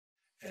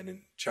and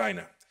in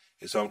China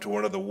is home to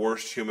one of the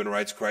worst human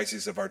rights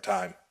crises of our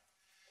time.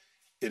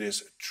 It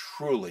is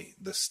truly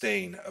the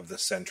stain of the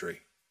century.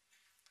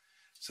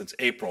 Since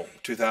April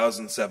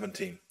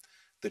 2017,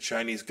 the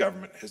Chinese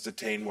government has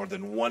detained more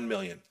than 1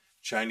 million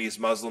Chinese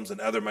Muslims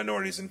and other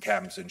minorities in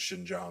camps in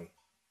Xinjiang.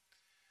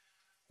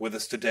 With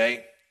us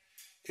today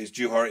is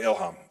Juhar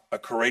Ilham, a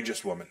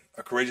courageous woman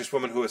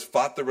who has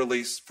fought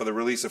for the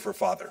release of her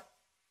father.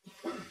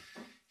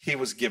 He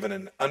was given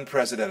an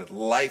unprecedented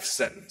life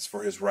sentence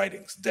for his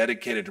writings,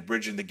 dedicated to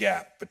bridging the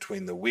gap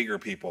between the Uyghur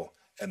people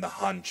and the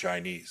Han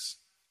Chinese,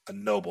 a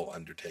noble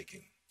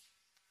undertaking.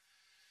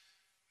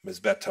 Ms.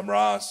 Bet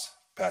Tamraz,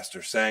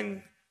 Pastor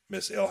Seng,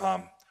 Ms.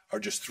 Ilham are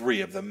just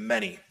three of the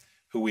many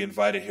who we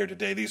invited here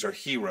today. These are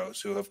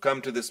heroes who have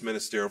come to this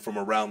ministerial from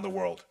around the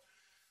world.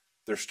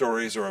 Their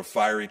stories are of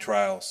fiery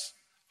trials,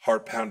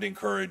 heart-pounding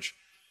courage,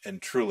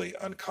 and truly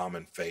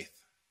uncommon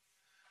faith.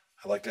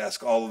 I'd like to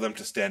ask all of them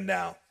to stand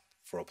now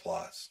for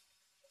applause.